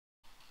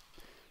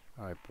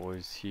Alright,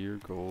 boys, here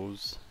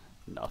goes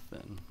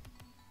nothing.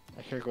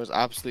 Here goes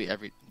absolutely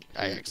every.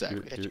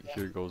 Exactly.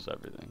 Here goes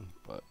everything,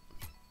 but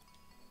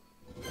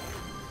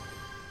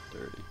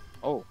dirty.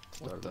 Oh,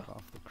 Started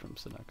off the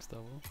Crimson X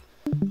Devil.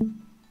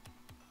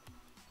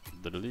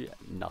 Literally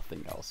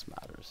nothing else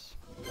matters.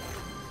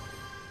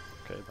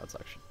 Okay, that's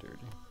actually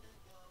dirty.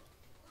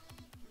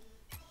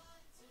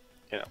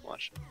 Yeah,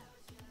 watch.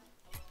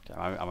 Okay,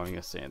 I'm not even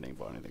gonna say anything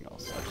about anything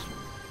else.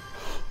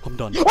 I'm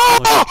done.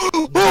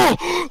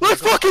 Oh,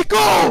 let's fucking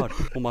go!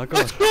 Oh my god.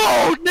 Let's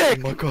go, Nick!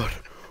 Oh my god.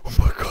 Oh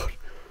my god.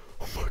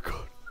 Oh my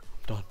god.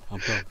 I'm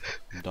done.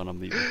 I'm done. I'm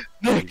leaving.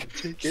 Nick!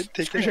 Take it.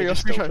 Dance,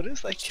 I'm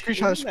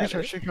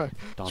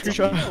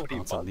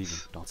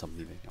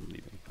leaving.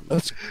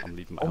 I'm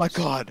leaving my Oh my house.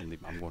 god.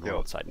 I'm going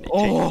outside. Nate.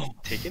 Oh!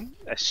 Taken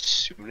as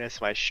soon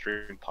as my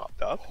stream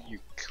popped up, you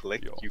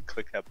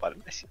click that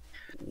button. I see.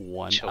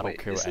 One, I don't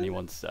care what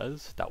anyone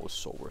says, that was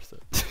so worth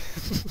it.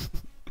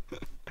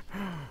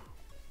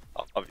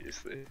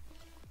 Obviously.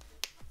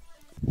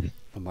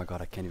 Oh my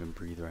god, I can't even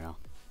breathe right now.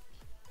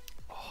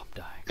 Oh, I'm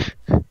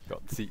dying.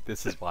 God, see,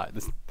 this is why.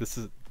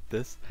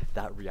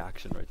 That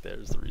reaction right there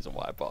is the reason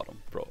why I bought him,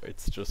 bro.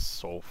 It's just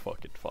so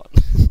fucking fun.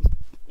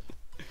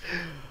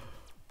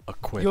 A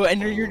quick. Yo,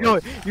 and you're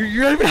not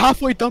even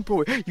halfway done,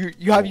 bro.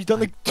 You've done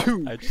like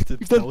two. I just did.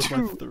 That was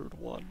my third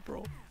one,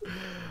 bro.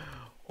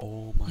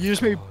 Oh my god. You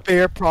just made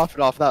bare profit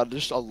off that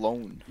just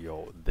alone.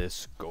 Yo,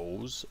 this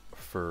goes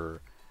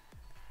for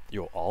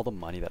all the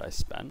money that I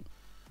spent.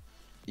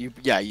 You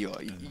made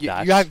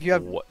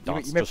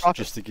profit.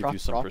 Just to give you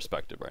some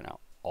perspective right now.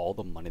 All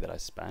the money that I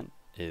spent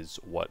is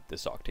what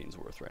this Octane's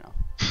worth right now.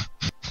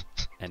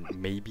 And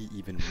maybe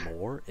even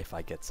more if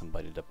I get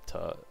somebody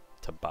to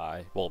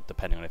buy. Well,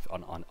 depending on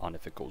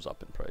if it goes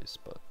up in price,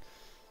 but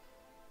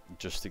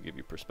just to give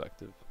you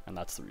perspective, and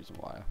that's the reason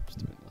why I'm just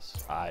doing this.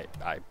 I'm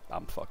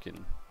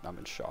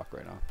in shock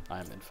right now.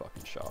 I'm in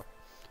fucking shock.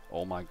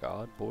 Oh my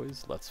god,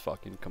 boys, let's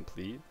fucking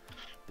complete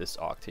this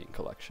Octane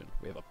collection.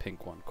 We have a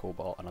pink one,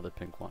 cobalt, another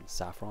pink one,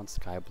 saffron,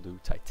 sky blue,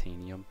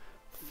 titanium,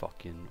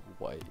 fucking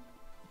white.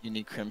 You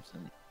need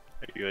crimson.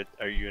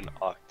 Are you an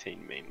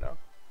Octane main now?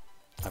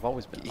 I've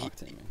always been an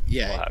Octane main.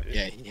 Yeah,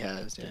 he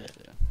has. Yeah.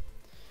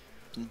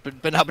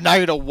 But now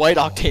you're the white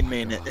Octane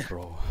main. God,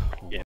 bro.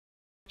 Oh yeah.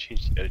 You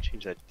gotta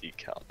change that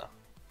decal now.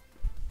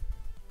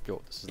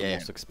 Yo, this is the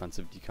most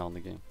expensive decal in the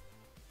game.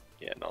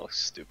 Yeah, no, it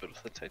looks stupid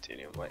with the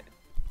titanium white.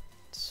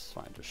 It's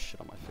fine, just shit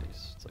on my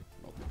face. It's like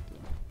no big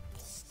deal.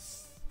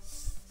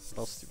 What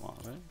else do you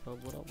want, right?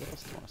 What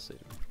else do you want to say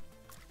to me?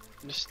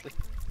 Just like,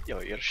 yo,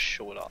 you gotta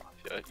show it off.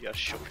 You gotta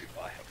show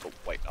people I have the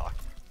white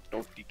Octane.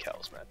 No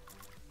decals, man.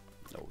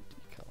 No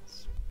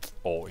decals.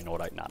 Oh, you know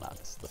what? Nah,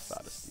 this is the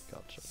fattest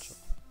decal. Chill.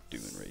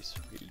 Dune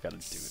racer. You gotta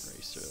Dune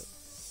racer it.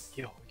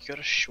 Yo, you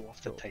gotta show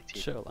off the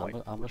titanium. Chill,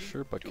 white. I'm a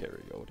Sherpa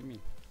carrier. What do you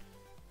mean?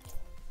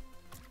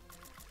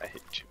 I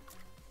hate you.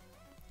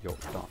 Yo,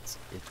 Dance,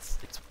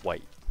 it's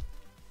white.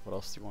 What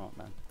else do you want,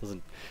 man?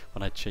 Doesn't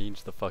when I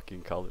change the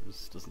fucking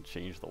colors, doesn't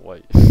change the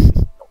white.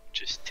 No,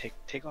 just take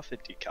off the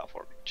decal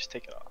for me. Just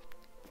take it off.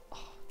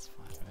 Oh, it's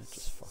fine, man.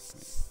 Just fuck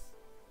me.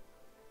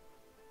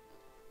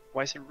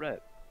 Why is it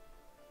red?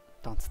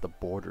 Dance, the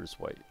border's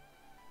white.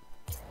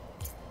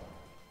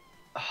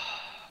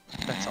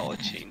 That's all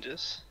it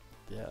changes.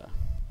 Yeah.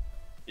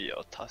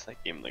 Yo, toss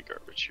that game in the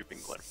garbage. You've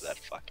been going for that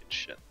fucking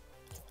shit.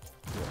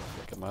 Yeah,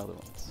 look at my other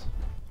ones.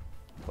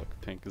 Look,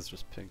 pink is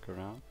just pink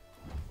around.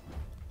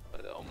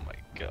 Oh my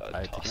god.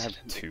 I think I have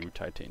two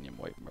titanium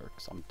white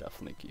mercs. I'm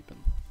definitely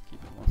keeping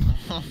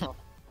one.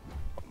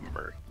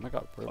 Merc. Oh my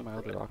god, where are my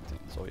other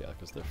Octanes? Oh yeah,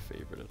 because they're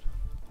favorited.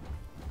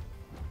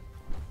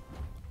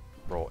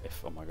 Bro,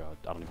 oh my god,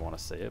 I don't even want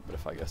to say it, but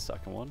if I get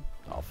second one,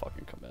 I'll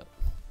fucking commit.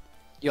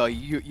 Yo,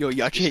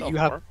 you actually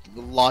have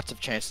lots of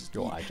chances.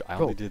 Yo, I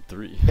only did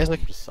 3.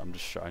 Like, I'm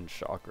just in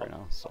shock right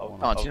now. So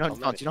do you know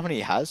how many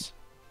he has?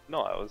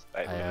 No,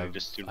 I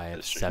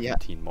had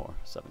 17 more.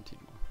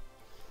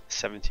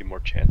 17 more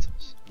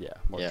chances. Yeah,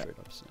 more trade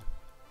ups. Yeah.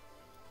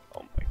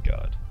 Oh my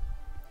god.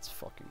 Let's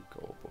fucking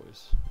go,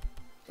 boys.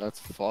 Let's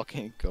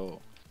fucking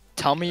go.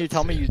 Tell me you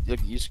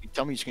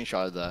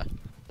screenshotted that.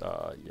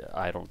 Yeah,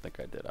 I don't think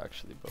I did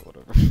actually, but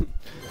whatever.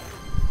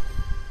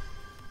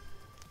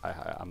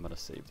 I'm gonna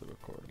save the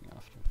recording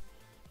after.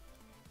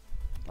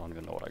 I don't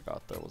even know what I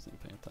got there. I wasn't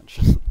even paying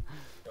attention.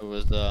 It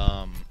was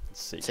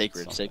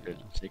sacred.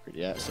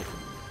 Yeah,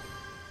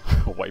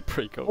 sacred. White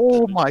breakout.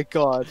 Oh my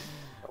god.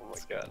 Oh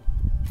my god.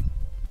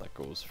 That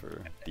goes for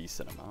a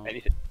decent amount.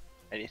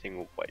 Anything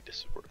with white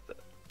is worth it.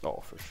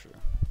 Oh, for sure.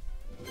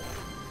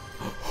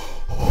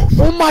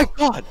 Oh my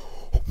god.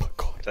 Oh my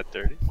god. Is that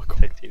 30? Oh my god.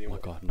 Titanium. Oh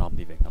my god. No, I'm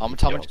leaving. How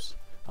much?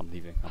 I'm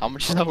leaving. How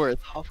much is that worth?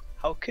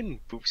 How can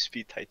boost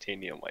be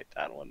titanium white?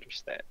 I don't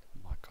understand.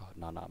 Oh my god.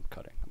 No, I'm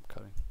cutting.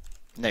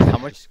 Nick, how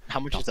much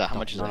is that? How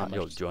much is that?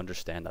 Yo, do you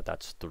understand that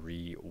that's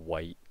 3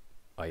 white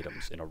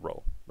items in a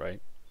row,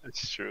 right?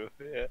 That's true,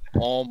 yeah.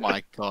 Oh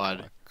my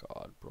god. Oh my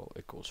god, bro.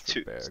 It goes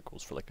for bear. It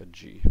goes for like a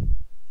G.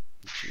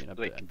 G and a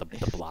like, bit. And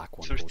the black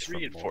one so goes 3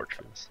 for and 4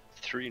 tries.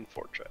 3 and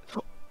 4 tries.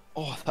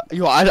 Oh,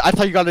 yo, I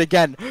thought you got it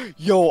again.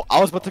 Yo, I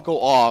was about to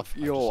go off.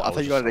 Yo, I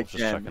thought you got I it was just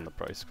checking again. the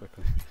price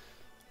quickly.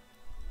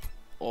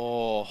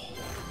 Oh.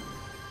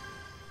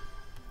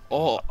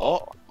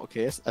 Oh.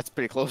 Okay, that's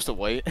pretty close to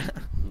white.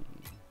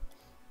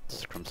 This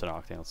is Crimson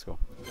Octane, let's go.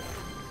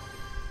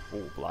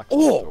 Oh, Black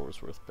Oh!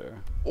 Doors worth bear.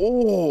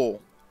 Oh.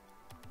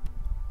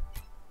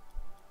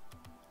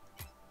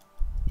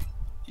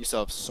 You still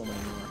have so many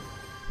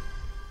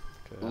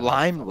more. Okay,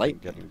 Lime I'm lightning.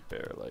 getting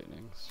bear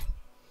lightnings.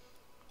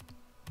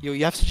 Yo,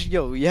 you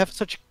have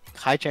such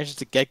high chances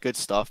to get good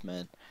stuff,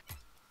 man.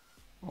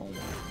 Oh my.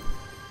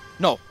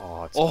 No.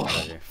 Oh, it's Oh.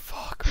 gray.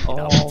 Fuck me,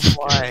 that Oh one scared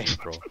my. me,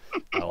 bro.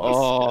 That one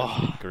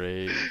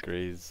scared me. Oh.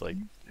 Gray's like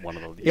one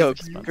of the least Yo,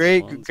 expensive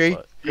great, ones, great,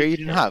 but great you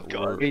didn't have.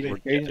 got Great, it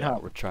great you didn't yeah,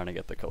 have. we're trying to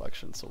get the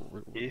collection, so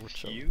we're If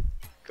chilling. you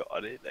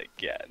got it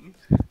again.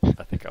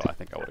 I think I would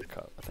have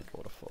cut. I think I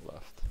would have full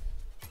left.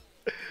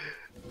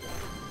 Okay.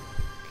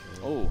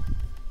 Oh.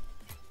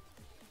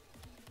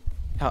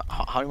 How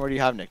many more do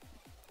you have, Nick?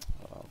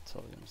 I'll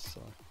tell you,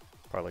 so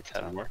probably like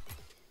 10 more.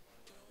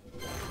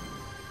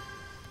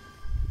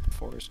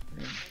 Forest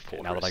green.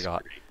 Okay, now that I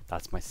got, Forest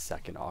that's my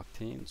second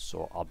Octane,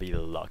 so I'll be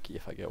lucky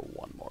if I get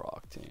one more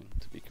Octane,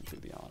 to be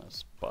completely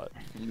honest. But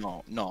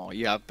No,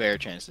 you have bare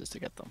chances to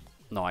get them.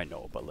 no, I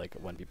know, but like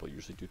when people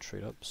usually do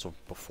trade up, so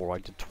before I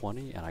did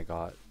 20 and I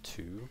got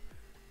 2,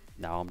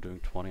 now I'm doing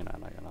 20 and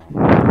I'm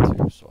getting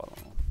 2, so I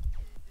don't know.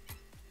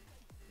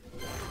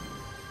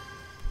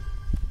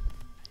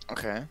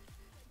 Okay.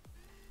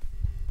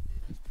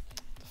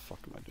 The fuck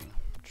am I doing?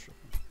 I'm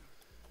tripping.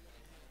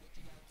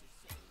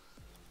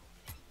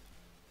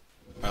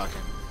 Okay.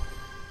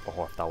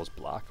 Oh, if that was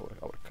black, I would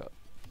have cut.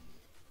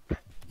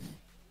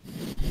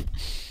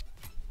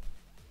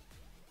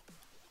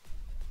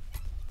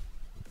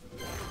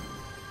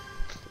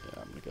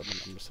 Yeah, I'm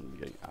just gonna be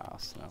getting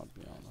ass now, to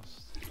be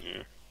honest.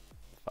 Yeah.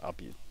 I'll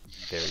be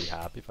very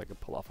happy if I could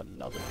pull off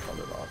another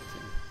colored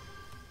Octane.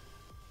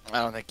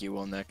 I don't think you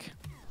will, Nick.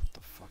 What the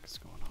fuck is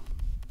going on?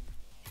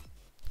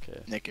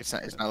 Okay. Nick, it's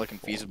not looking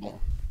 4 feasible. more.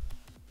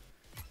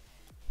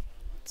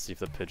 Let's see if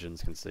the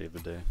pigeons can save the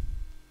day.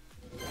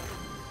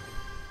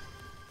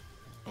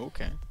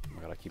 Okay. Oh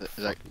my god, I keep Is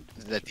fucking...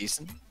 that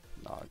decent?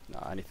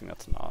 Nah, anything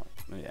that's not.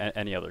 I mean,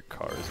 any other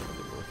car isn't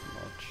really worth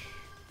much.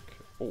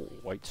 Okay. Oh,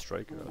 white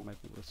striker, that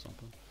might be worth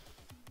something.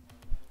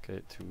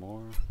 Okay, 2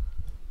 more.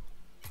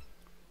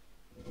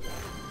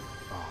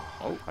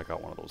 Oh, I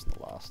got one of those in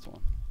the last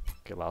one.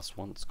 Okay, last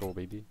one, let's go,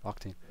 baby.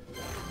 Octane.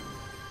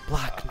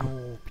 Black,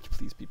 no,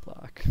 please be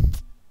black.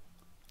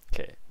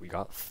 Okay, we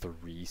got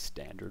 3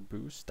 standard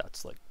boosts.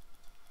 That's like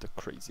the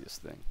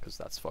craziest thing, because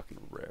that's fucking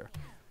rare.